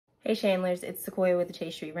Hey Chandlers, it's Sequoia with the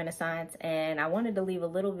Chase Street Renaissance, and I wanted to leave a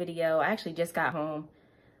little video. I actually just got home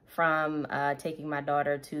from taking my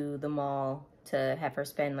daughter to the mall to have her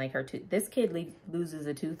spend like her tooth. This kid loses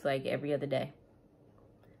a tooth like every other day.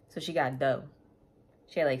 So she got dough.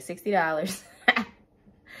 She had like $60.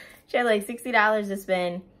 She had like $60 to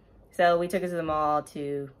spend. So we took her to the mall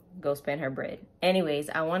to go spend her bread. Anyways,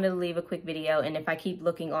 I wanted to leave a quick video, and if I keep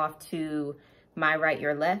looking off to my right,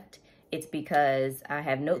 your left, it's because I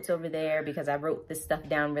have notes over there because I wrote this stuff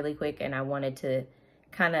down really quick and I wanted to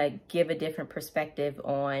kind of give a different perspective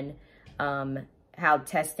on how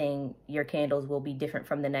testing your candles will be different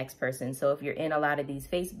from the next person. So if you're in a lot of these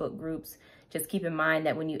Facebook groups, just keep in mind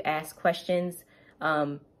that when you ask questions,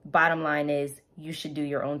 bottom line is you should do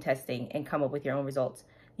your own testing and come up with your own results.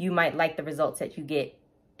 You might like the results that you get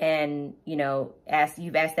and, you know,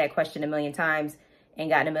 you've asked that question a million times and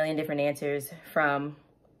gotten a million different answers from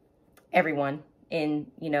everyone in,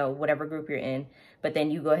 you know, whatever group you're in, but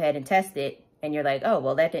then you go ahead and test it and you're like, oh,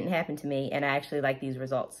 well, that didn't happen to me and I actually like these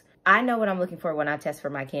results. I know what I'm looking for when I test for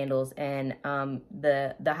my candles, and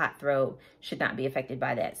the hot throw should not be affected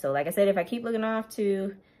by that. So like I said, if I keep looking off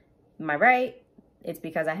to my right, it's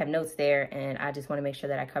because I have notes there and I just want to make sure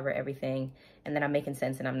that I cover everything and that I'm making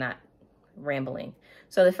sense and I'm not rambling.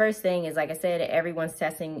 So the first thing is, like I said, everyone's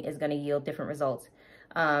testing is going to yield different results.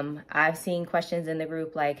 I've seen questions in the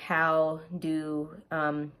group like, how do,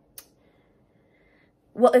 well,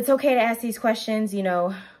 it's okay to ask these questions, you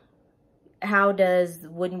know, how does the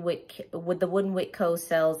Wooden Wick Co.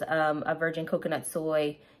 sells a virgin coconut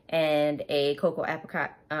soy and a cocoa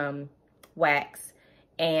apricot wax.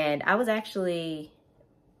 And I was actually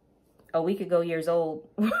a week ago years old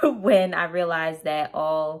when I realized that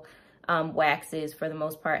all waxes for the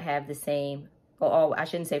most part have the same, or all, I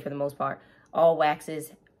shouldn't say for the most part, all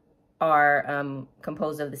waxes are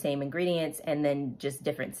composed of the same ingredients, and then just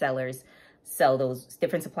different sellers sell those,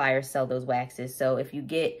 different suppliers sell those waxes. So if you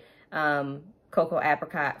get cocoa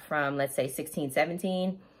apricot from, let's say,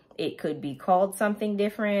 1617, it could be called something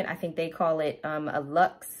different. I think they call it a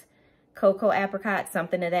Luxe cocoa apricot,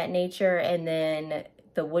 something of that nature. And then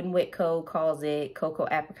the Wooden Wick Co. calls it cocoa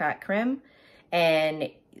apricot creme. And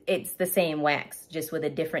it's the same wax, just with a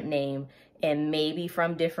different name and maybe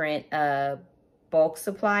from different bulk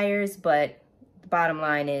suppliers. But the bottom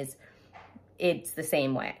line is it's the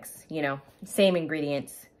same wax, you know, same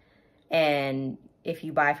ingredients. And if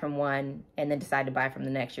you buy from one and then decide to buy from the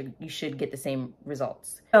next, you should get the same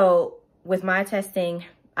results. So with my testing,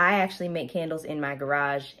 I actually make candles in my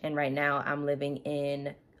garage, and right now I'm living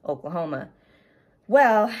in Oklahoma.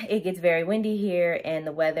 Well, it gets very windy here and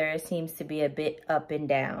the weather seems to be a bit up and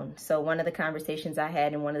down. So one of the conversations I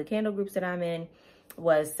had in one of the candle groups that I'm in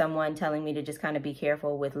was someone telling me to just kind of be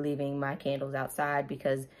careful with leaving my candles outside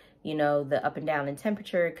because, you know, the up and down in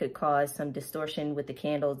temperature could cause some distortion with the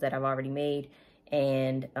candles that I've already made,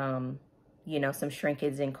 and, you know, some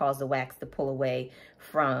shrinkage and cause the wax to pull away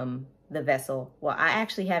from the vessel. Well, I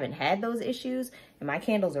actually haven't had those issues, and my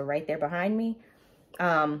candles are right there behind me.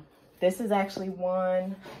 This is actually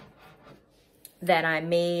one that I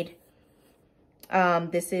made.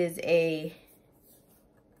 This is a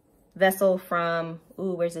vessel from,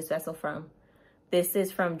 ooh, where's this vessel from? This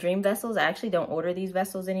is from Dream Vessels. I actually don't order these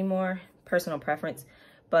vessels anymore, personal preference.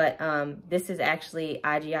 But this is actually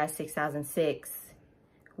IGI 6006,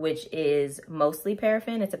 which is mostly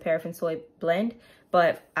paraffin. It's a paraffin soy blend,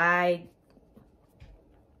 but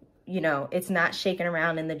you know, it's not shaking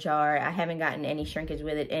around in the jar. I haven't gotten any shrinkage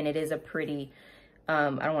with it, and it is a pretty, I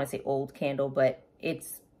don't want to say old candle, but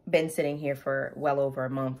it's been sitting here for well over a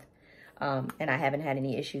month, and I haven't had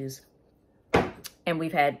any issues. And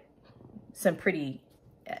we've had some pretty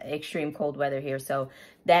extreme cold weather here, so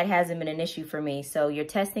that hasn't been an issue for me. So your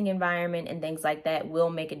testing environment and things like that will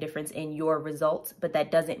make a difference in your results, but that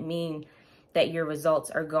doesn't mean that your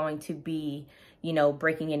results are going to be, you know,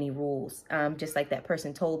 breaking any rules. Just like that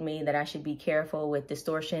person told me that I should be careful with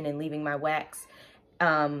distortion and leaving my wax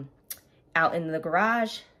out in the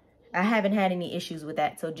garage, I haven't had any issues with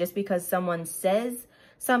that. So just because someone says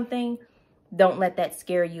something, don't let that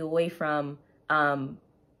scare you away from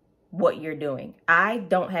what you're doing. I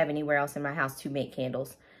don't have anywhere else in my house to make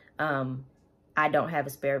candles. I don't have a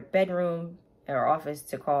spare bedroom or office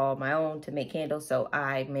to call my own to make candles, so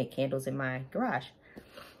I make candles in my garage.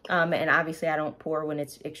 And obviously I don't pour when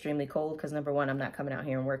it's extremely cold because, number one, I'm not coming out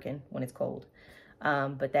here and working when it's cold.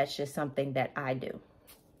 But that's just something that I do.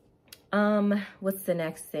 What's the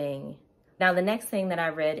next thing? Now, the next thing that I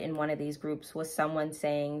read in one of these groups was someone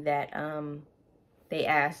saying that they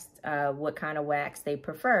asked what kind of wax they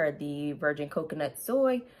prefer, the virgin coconut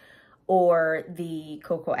soy or the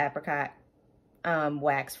cocoa apricot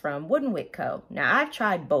wax from Wooden Wick Co. Now, I've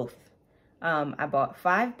tried both. I bought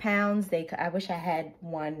 5 pounds. I wish I had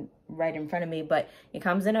one right in front of me, but it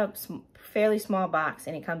comes in a fairly small box,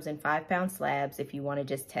 and it comes in 5-pound slabs if you want to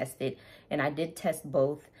just test it. And I did test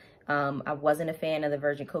both. I wasn't a fan of the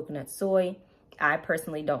virgin coconut soy. I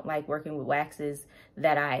personally don't like working with waxes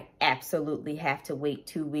that I absolutely have to wait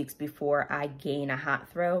 2 weeks before I gain a hot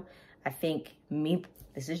throw. I think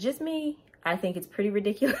this is just me, I think it's pretty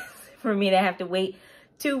ridiculous for me to have to wait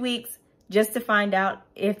 2 weeks just to find out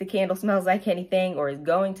if the candle smells like anything or is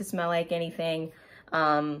going to smell like anything.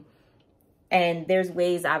 And there's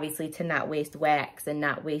ways, obviously, to not waste wax and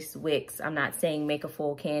not waste wicks. I'm not saying make a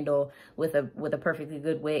full candle with a perfectly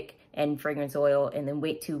good wick and fragrance oil and then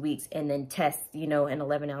wait 2 weeks and then test, you know, an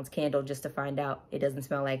 11-ounce candle just to find out it doesn't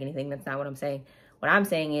smell like anything. That's not what I'm saying. What I'm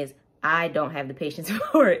saying is I don't have the patience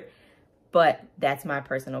for it, but that's my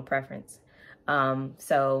personal preference.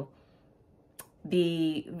 So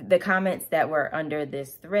the comments that were under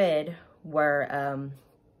this thread were,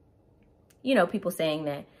 you know, people saying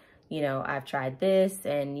that, you know, I've tried this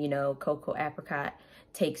and, you know, cocoa apricot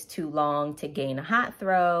takes too long to gain a hot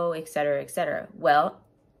throw, et cetera, et cetera. Well,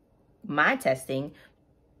 my testing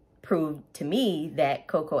proved to me that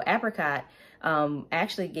cocoa apricot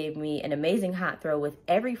actually gave me an amazing hot throw with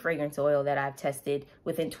every fragrance oil that I've tested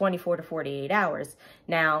within 24 to 48 hours.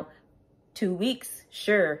 Now, 2 weeks,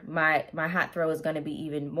 sure, my hot throw is going to be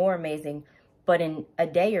even more amazing, but in a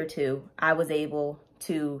day or two, I was able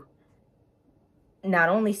to not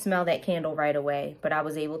only smell that candle right away, but I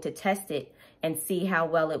was able to test it and see how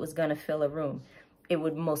well it was going to fill a room. It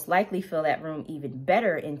would most likely fill that room even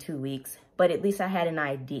better in 2 weeks, but at least I had an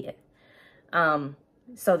idea.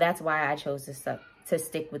 So that's why I chose to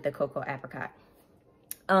stick with the cocoa apricot.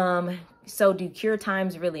 So do cure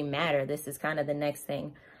times really matter? This is kind of the next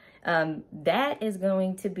thing. That is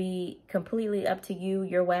going to be completely up to you,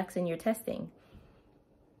 your wax, and your testing.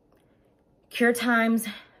 Cure times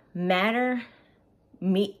matter.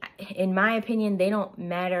 In my opinion, they don't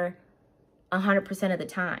matter 100% of the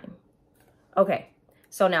time. Okay,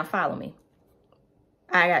 so now follow me.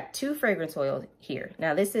 I got 2 fragrance oils here.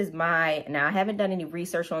 Now this is now I haven't done any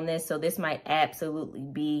research on this, so this might absolutely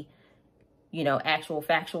be, you know, actual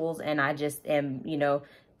factuals, and I just am, you know,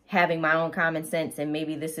 having my own common sense, and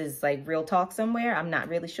maybe this is like real talk somewhere. I'm not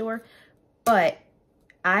really sure, but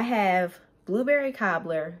I have Blueberry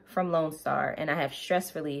Cobbler from Lone Star, and I have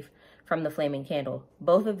Stress Relief from the Flaming Candle.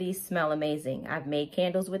 Both of these smell amazing. I've made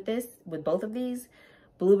candles with both of these.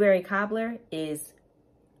 Blueberry Cobbler is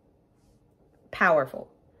powerful.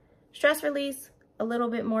 Stress Release, a little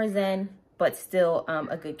bit more zen, but still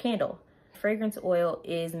a good candle. Fragrance oil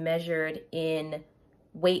is measured in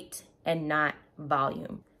weight and not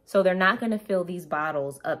volume. So they're not going to fill these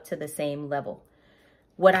bottles up to the same level.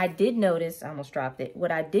 What I did notice, I almost dropped it.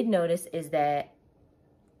 What I did notice is that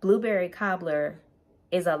Blueberry Cobbler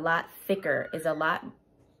is a lot thicker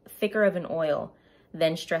of an oil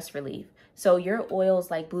than Stress Relief. So your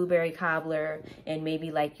oils like Blueberry Cobbler and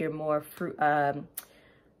maybe like your more fruit, not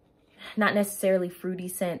necessarily fruity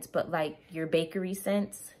scents, but like your bakery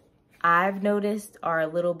scents, I've noticed are a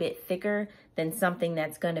little bit thicker than something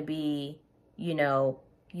that's going to be, you know,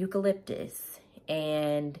 eucalyptus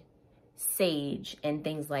and sage and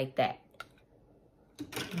things like that.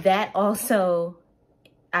 That also,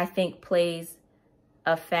 I think, plays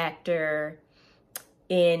a factor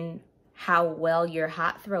in how well your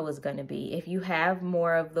hot throw is going to be. If you have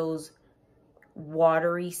more of those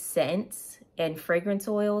watery scents and fragrance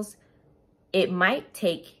oils, it might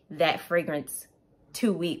take that fragrance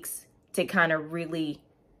 2 weeks to kind of really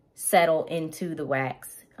settle into the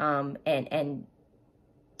wax and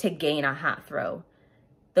to gain a hot throw.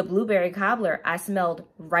 The Blueberry Cobbler, I smelled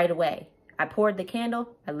right away. I poured the candle,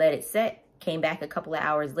 I let it set, came back a couple of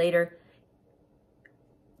hours later,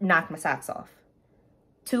 knocked my socks off.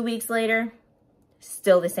 2 weeks later,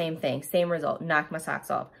 still the same thing, same result, knocked my socks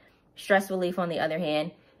off. Stress Relief, on the other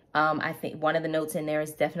hand, I think one of the notes in there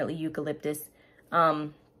is definitely eucalyptus.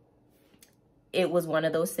 It was one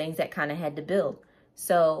of those things that kind of had to build.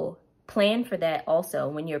 So plan for that also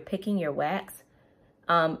when you're picking your wax.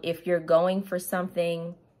 If you're going for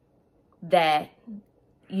something that,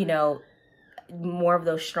 you know, more of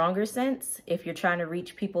those stronger scents, if you're trying to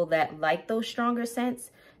reach people that like those stronger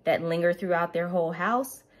scents that linger throughout their whole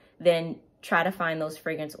house, then try to find those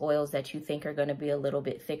fragrance oils that you think are going to be a little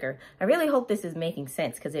bit thicker. I really hope this is making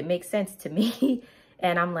sense, because it makes sense to me.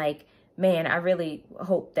 And I'm like, man, I really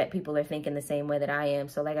hope that people are thinking the same way that I am.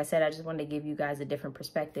 So like I said, I just wanted to give you guys a different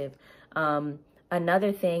perspective.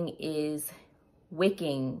 Another thing is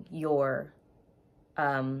wicking your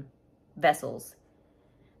vessels.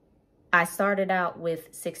 I started out with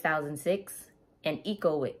 6006 and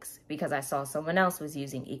Eco Wicks because I saw someone else was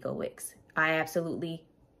using Eco Wicks. I absolutely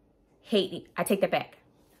hate, I take that back.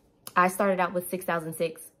 I started out with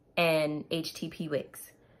 6006 and HTP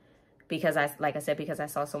Wicks because like I said, because I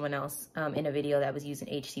saw someone else in a video that was using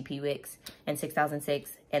HTP Wicks and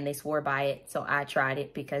 6006 and they swore by it. So I tried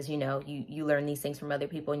it because, you know, you learn these things from other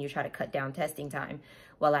people and you try to cut down testing time.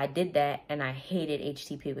 Well, I did that and I hated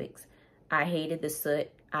HTP Wicks. I hated the soot.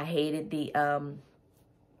 I hated the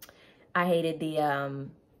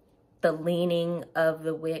leaning of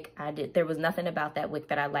the wick. There was nothing about that wick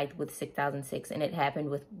that I liked with 6006, and it happened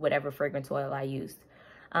with whatever fragrance oil I used.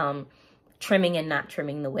 Trimming and not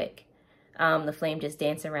trimming the wick. The flame just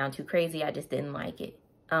dancing around too crazy. I just didn't like it.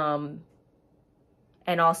 And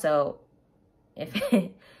also, if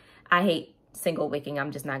I hate single wicking,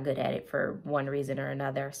 I'm just not good at it for one reason or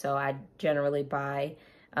another. So I generally buy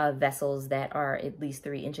vessels that are at least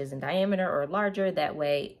 3 inches in diameter or larger. That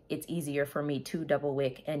way it's easier for me to double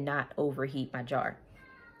wick and not overheat my jar.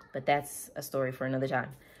 But that's a story for another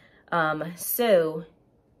time. So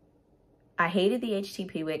I hated the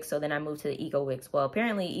HTP wicks, so then I moved to the Eco Wicks. Well,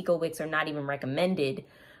 apparently Eco Wicks are not even recommended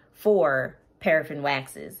for paraffin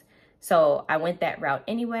waxes. So I went that route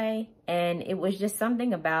anyway, and it was just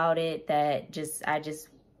something about it that I just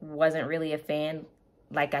wasn't really a fan.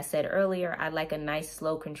 Like I said earlier, I like a nice,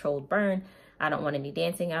 slow, controlled burn. I don't want any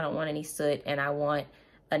dancing. I don't want any soot. And I want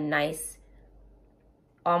a nice,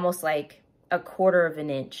 almost like a 1/4 of an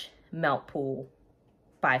inch melt pool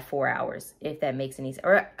by 4 hours, if that makes any sense.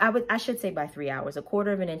 Or I should say by 3 hours. A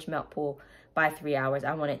 1/4 of an inch melt pool by 3 hours.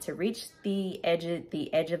 I want it to reach the edge of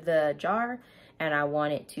the jar, and I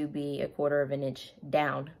want it to be a 1/4 of an inch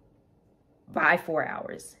down by 4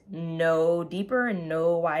 hours. No deeper and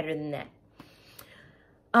no wider than that.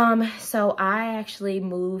 So I actually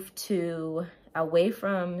moved away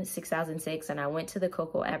from 6006 and I went to the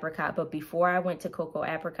Cocoa Apricot. But before I went to Cocoa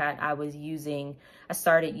Apricot, I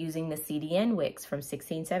started using the CDN wicks from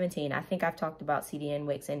 1617. I think I've talked about CDN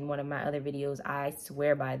wicks in one of my other videos. I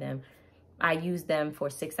swear by them. I used them for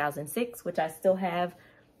 6006, which I still have.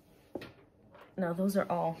 No, those are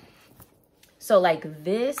all. So like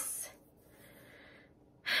this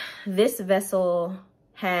vessel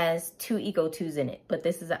has 2 Eco 2s in it, but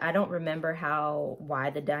this is, I don't remember how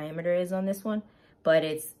wide the diameter is on this one, but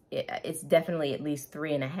it's definitely at least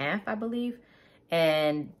 3.5, I believe.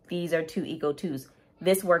 And these are 2 Eco 2s.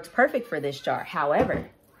 This works perfect for this jar.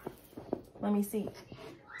 However, let me see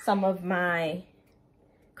some of my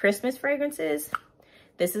Christmas fragrances.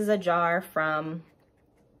 This is a jar from,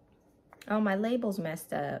 oh, my label's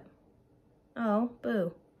messed up. Oh,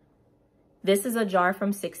 boo. This is a jar from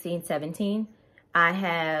 1617. I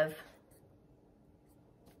have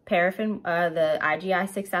paraffin, the IGI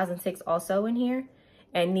 6006 also in here.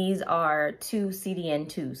 And these are 2 CDN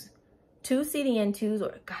 2s. 2 CDN 2s,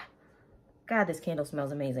 or God, this candle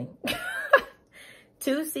smells amazing.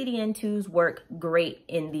 2 CDN 2s work great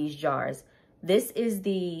in these jars. This is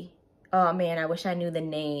the, oh man, I wish I knew the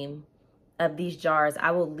name of these jars.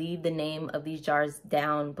 I will leave the name of these jars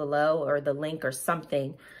down below, or the link or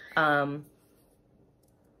something.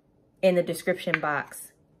 In the description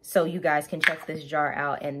box, so you guys can check this jar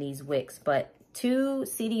out and these wicks. But 2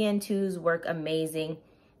 CDN 2s work amazing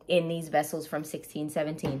in these vessels from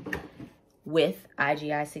 1617 with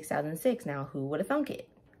IGI 6006. Now, who would have thunk it?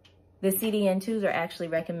 The CDN 2s are actually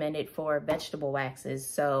recommended for vegetable waxes,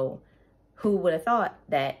 so who would have thought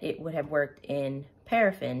that it would have worked in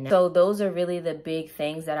paraffin? So those are really the big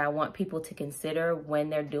things that I want people to consider when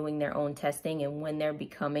they're doing their own testing and when they're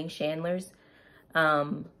becoming chandlers.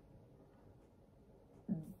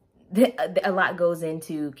 A lot goes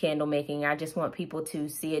into candle making. I just want people to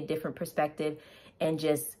see a different perspective and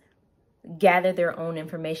just gather their own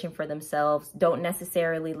information for themselves. Don't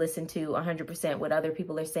necessarily listen to 100% what other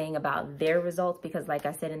people are saying about their results, because like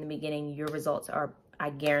I said in the beginning, your results are, I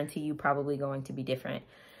guarantee you, probably going to be different.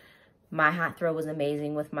 My hot throw was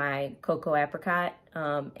amazing with my Cocoa Apricot,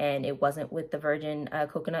 and it wasn't with the virgin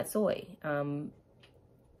coconut soy.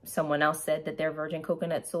 Someone else said that their virgin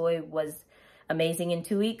coconut soy was amazing in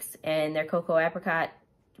 2 weeks, and their Cocoa Apricot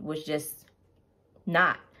was just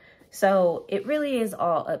not. So it really is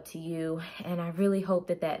all up to you, and I really hope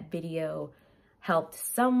that that video helped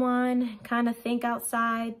someone kind of think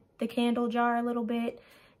outside the candle jar a little bit,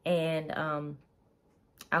 and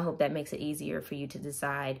I hope that makes it easier for you to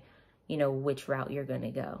decide, you know, which route you're going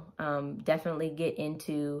to go. Definitely get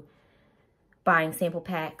into buying sample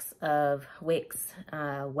packs of wicks,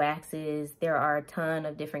 waxes. There are a ton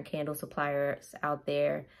of different candle suppliers out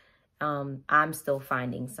there. I'm still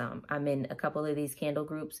finding some. I'm in a couple of these candle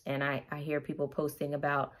groups, and I hear people posting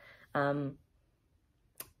about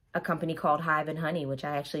a company called Hive and Honey, which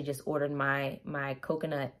I actually just ordered my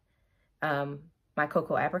coconut, my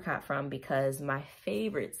cocoa apricot from, because my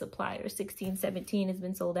favorite supplier, 1617, has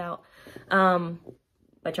been sold out.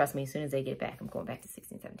 But trust me, as soon as they get back, I'm going back to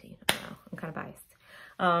 1617. I don't know, I'm kind of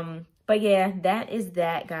biased. But yeah, that is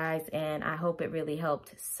that, guys. And I hope it really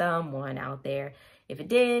helped someone out there. If it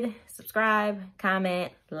did, subscribe,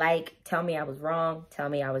 comment, like, tell me I was wrong, tell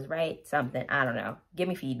me I was right, something, I don't know. Give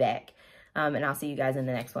me feedback. And I'll see you guys in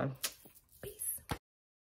the next one.